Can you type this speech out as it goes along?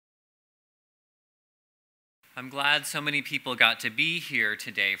I'm glad so many people got to be here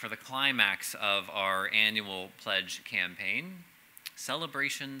today for the climax of our annual pledge campaign,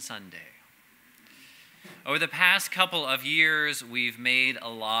 Celebration Sunday. Over the past couple of years, we've made a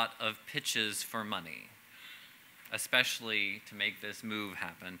lot of pitches for money, especially to make this move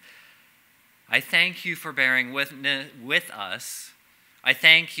happen. I thank you for bearing with us. I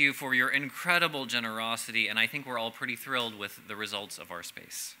thank you for your incredible generosity, and I think we're all pretty thrilled with the results of our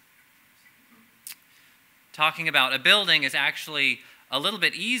space. Talking about a building is actually a little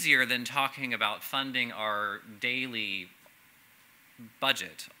bit easier than talking about funding our daily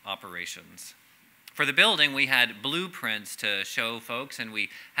budget operations. For the building, we had blueprints to show folks, and we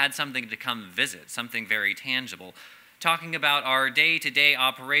had something to come visit, something very tangible. Talking about our day-to-day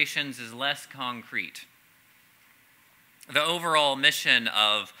operations is less concrete. The overall mission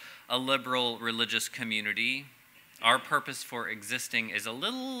of a liberal religious community, our purpose for existing, is a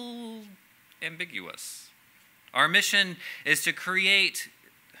little ambiguous. Our mission is to reconnect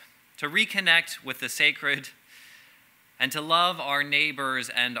with the sacred, and to love our neighbors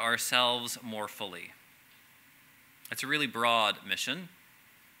and ourselves more fully. It's a really broad mission.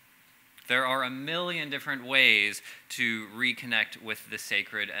 There are a million different ways to reconnect with the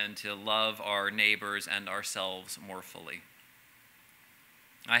sacred and to love our neighbors and ourselves more fully.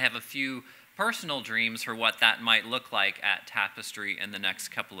 I have a few personal dreams for what that might look like at Tapestry in the next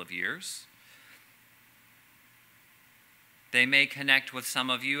couple of years. They may connect with some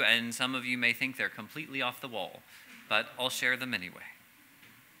of you, and some of you may think they're completely off the wall, but I'll share them anyway.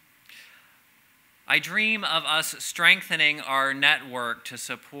 I dream of us strengthening our network to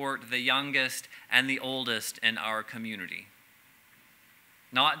support the youngest and the oldest in our community.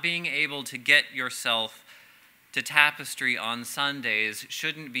 Not being able to get yourself to Tapestry on Sundays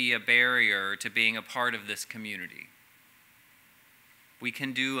shouldn't be a barrier to being a part of this community. We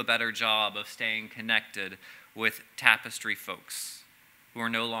can do a better job of staying connected with Tapestry folks who are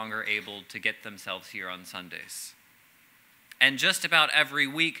no longer able to get themselves here on Sundays. And just about every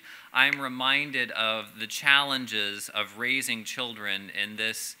week, I'm reminded of the challenges of raising children in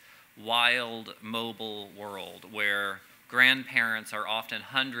this wild, mobile world where grandparents are often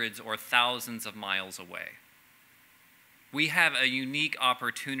hundreds or thousands of miles away. We have a unique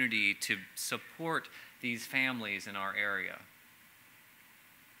opportunity to support these families in our area.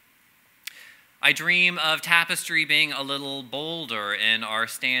 I dream of Tapestry being a little bolder in our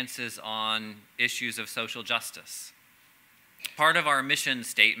stances on issues of social justice. Part of our mission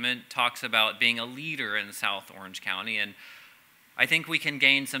statement talks about being a leader in South Orange County, and I think we can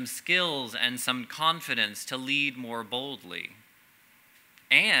gain some skills and some confidence to lead more boldly.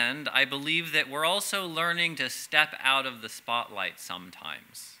 And I believe that we're also learning to step out of the spotlight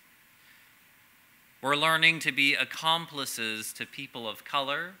sometimes. We're learning to be accomplices to people of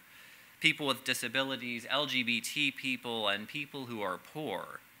color, people with disabilities, LGBT people, and people who are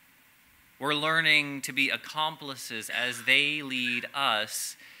poor. We're learning to be accomplices as they lead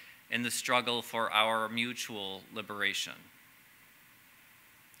us in the struggle for our mutual liberation.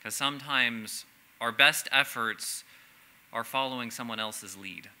 Because sometimes our best efforts are following someone else's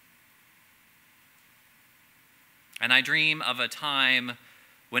lead. And I dream of a time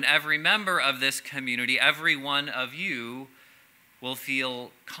when every member of this community, every one of you, will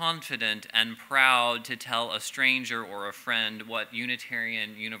feel confident and proud to tell a stranger or a friend what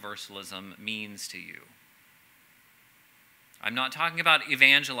Unitarian Universalism means to you. I'm not talking about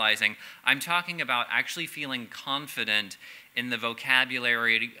evangelizing. I'm talking about actually feeling confident in the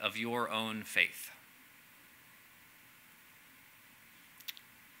vocabulary of your own faith.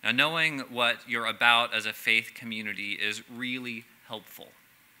 Now, knowing what you're about as a faith community is really helpful,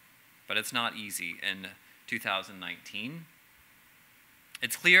 but it's not easy in 2019.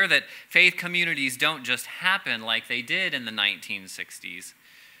 It's clear that faith communities don't just happen like they did in the 1960s.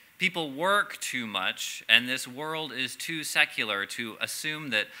 People work too much, and this world is too secular to assume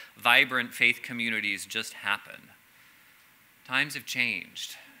that vibrant faith communities just happen. Times have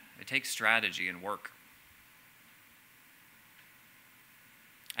changed. It takes strategy and work.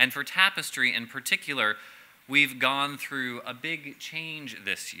 And for Tapestry in particular, we've gone through a big change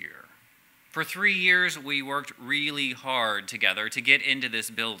this year. For 3 years, we worked really hard together to get into this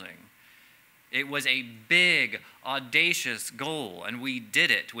building. It was a big, audacious goal, and we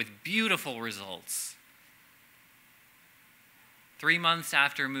did it with beautiful results. 3 months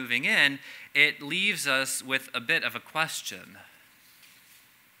after moving in, it leaves us with a bit of a question.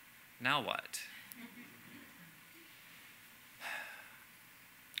 Now what?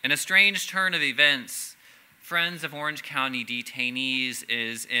 In a strange turn of events, Friends of Orange County Detainees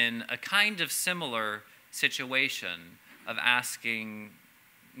is in a kind of similar situation of asking,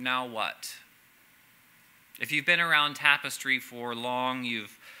 now what? If you've been around Tapestry for long,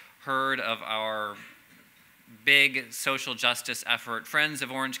 you've heard of our big social justice effort, Friends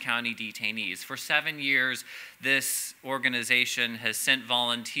of Orange County Detainees. For 7 years, this organization has sent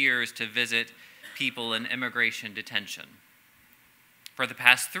volunteers to visit people in immigration detention. For the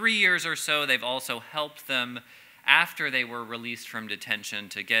past 3 years or so, they've also helped them after they were released from detention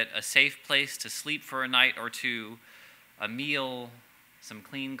to get a safe place to sleep for a night or two, a meal, some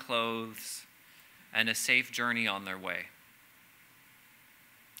clean clothes, and a safe journey on their way.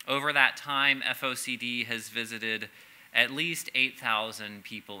 Over that time, FOCD has visited at least 8,000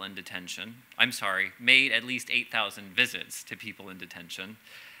 people in detention. Made at least 8,000 visits to people in detention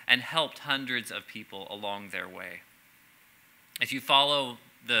and helped hundreds of people along their way. If you follow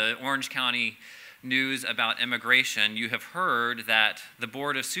the Orange County news about immigration, you have heard that the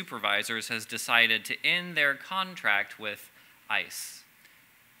Board of Supervisors has decided to end their contract with ICE.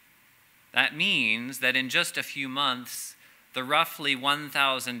 That means that in just a few months, the roughly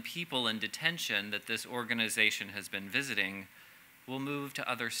 1,000 people in detention that this organization has been visiting will move to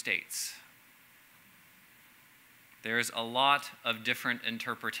other states. There's a lot of different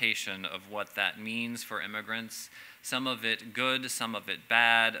interpretation of what that means for immigrants. Some of it good, some of it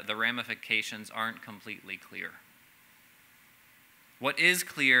bad. The ramifications aren't completely clear. What is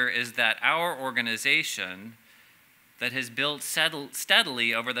clear is that our organization that has built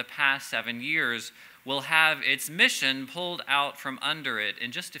steadily over the past 7 years will have its mission pulled out from under it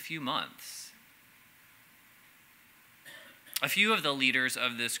in just a few months. A few of the leaders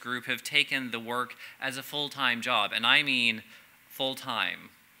of this group have taken the work as a full-time job, and I mean full-time,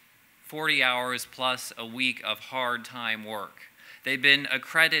 40 hours plus a week of hard-time work. They've been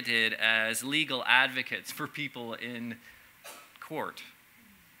accredited as legal advocates for people in court.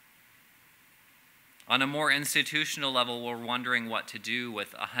 On a more institutional level, we're wondering what to do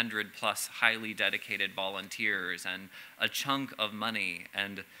with 100 plus highly dedicated volunteers and a chunk of money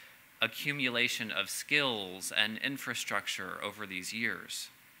and accumulation of skills and infrastructure over these years.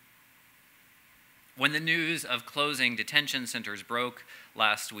 When the news of closing detention centers broke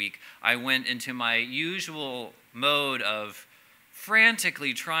last week, I went into my usual mode of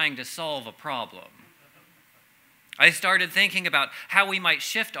frantically trying to solve a problem. I started thinking about how we might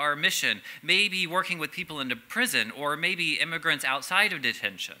shift our mission, maybe working with people into prison or maybe immigrants outside of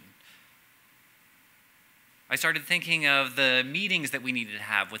detention. I started thinking of the meetings that we needed to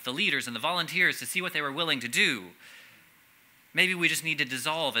have with the leaders and the volunteers to see what they were willing to do. Maybe we just need to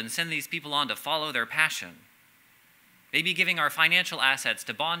dissolve and send these people on to follow their passion. Maybe giving our financial assets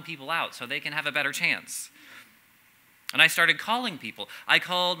to bond people out so they can have a better chance. And I started calling people. I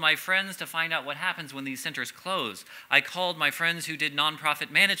called my friends to find out what happens when these centers close. I called my friends who did nonprofit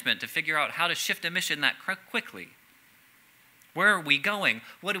management to figure out how to shift a mission that quickly. Where are we going?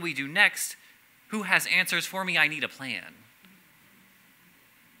 What do we do next? Who has answers for me? I need a plan.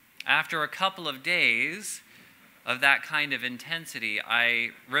 After a couple of days of that kind of intensity, I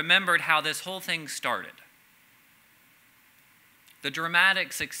remembered how this whole thing started. The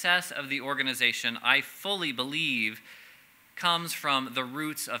dramatic success of the organization, I fully believe, comes from the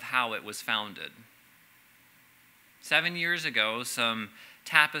roots of how it was founded. 7 years ago, some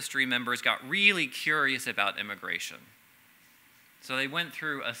Tapestry members got really curious about immigration. So they went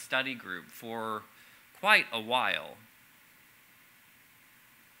through a study group for quite a while.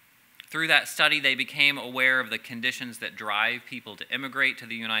 Through that study, they became aware of the conditions that drive people to immigrate to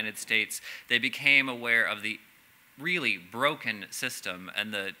the United States. They became aware of the really broken system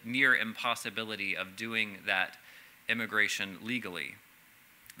and the near impossibility of doing that immigration legally.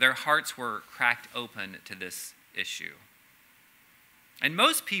 Their hearts were cracked open to this issue. And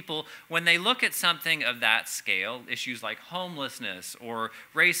most people, when they look at something of that scale, issues like homelessness or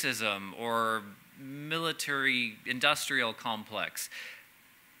racism or military-industrial complex,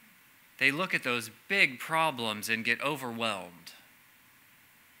 they look at those big problems and get overwhelmed.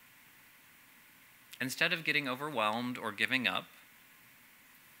 Instead of getting overwhelmed or giving up,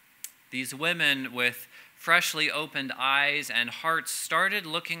 these women with freshly opened eyes and hearts started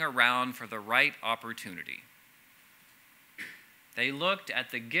looking around for the right opportunity. They looked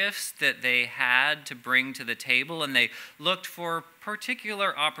at the gifts that they had to bring to the table, and they looked for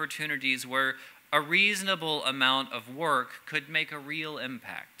particular opportunities where a reasonable amount of work could make a real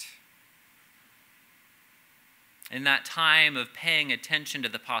impact. In that time of paying attention to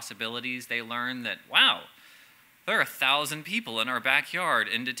the possibilities, they learned that, wow, there are 1,000 people in our backyard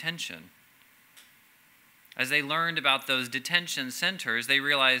in detention. As they learned about those detention centers, they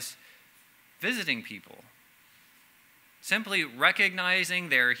realized visiting people, simply recognizing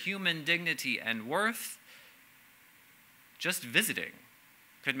their human dignity and worth, just visiting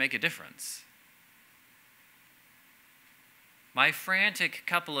could make a difference. My frantic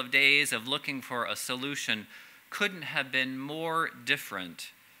couple of days of looking for a solution couldn't have been more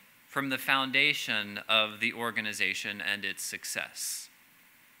different from the foundation of the organization and its success.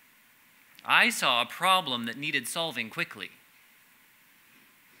 I saw a problem that needed solving quickly.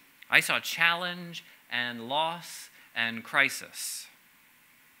 I saw challenge and loss and crisis.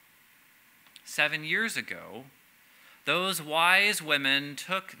 7 years ago, those wise women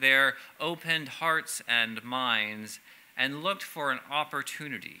took their opened hearts and minds and looked for an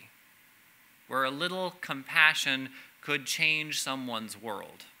opportunity where a little compassion could change someone's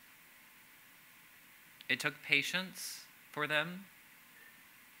world. It took patience for them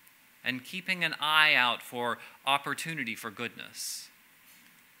and keeping an eye out for opportunity for goodness.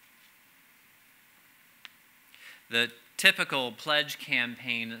 The typical pledge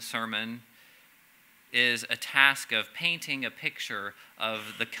campaign sermon is a task of painting a picture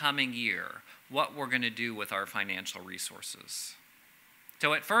of the coming year, what we're going to do with our financial resources.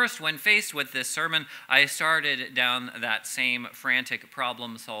 So at first, when faced with this sermon, I started down that same frantic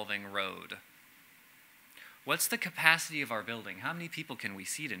problem-solving road. What's the capacity of our building? How many people can we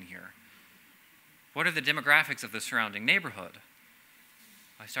seat in here? What are the demographics of the surrounding neighborhood?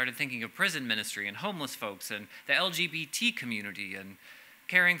 I started thinking of prison ministry and homeless folks and the LGBT community and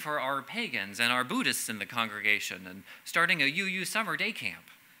caring for our pagans and our Buddhists in the congregation and starting a UU summer day camp.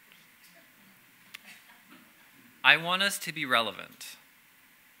 I want us to be relevant.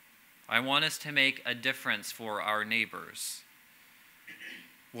 I want us to make a difference for our neighbors.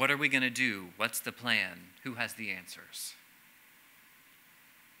 What are we going to do? What's the plan? Who has the answers?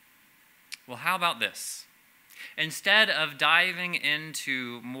 Well, how about this? Instead of diving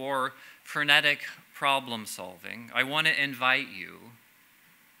into more frenetic problem solving, I want to invite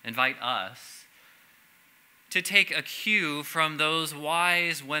us, to take a cue from those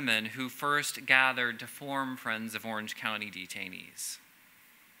wise women who first gathered to form Friends of Orange County Detainees.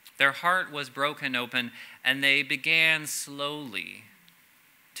 Their heart was broken open, and they began slowly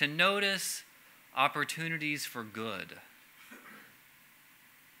to notice opportunities for good.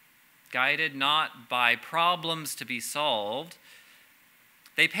 Guided not by problems to be solved,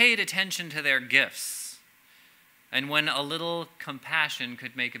 they paid attention to their gifts and when a little compassion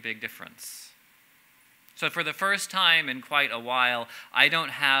could make a big difference. So for the first time in quite a while, I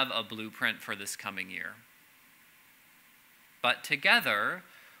don't have a blueprint for this coming year. But together,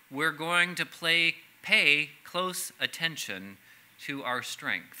 we're going to pay close attention to our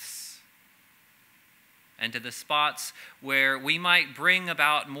strengths and to the spots where we might bring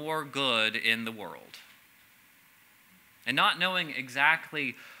about more good in the world. And not knowing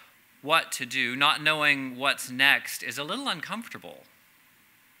exactly what to do, not knowing what's next, is a little uncomfortable.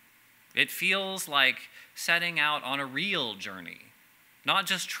 It feels like setting out on a real journey, not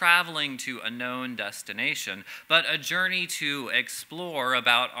just traveling to a known destination, but a journey to explore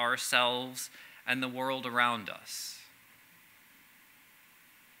about ourselves and the world around us.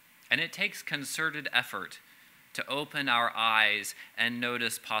 And it takes concerted effort to open our eyes and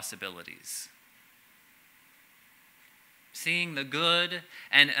notice possibilities. Seeing the good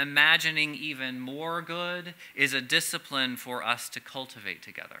and imagining even more good is a discipline for us to cultivate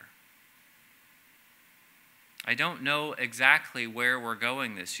together. I don't know exactly where we're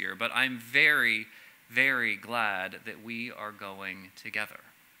going this year, but I'm very, very glad that we are going together.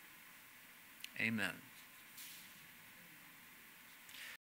 Amen.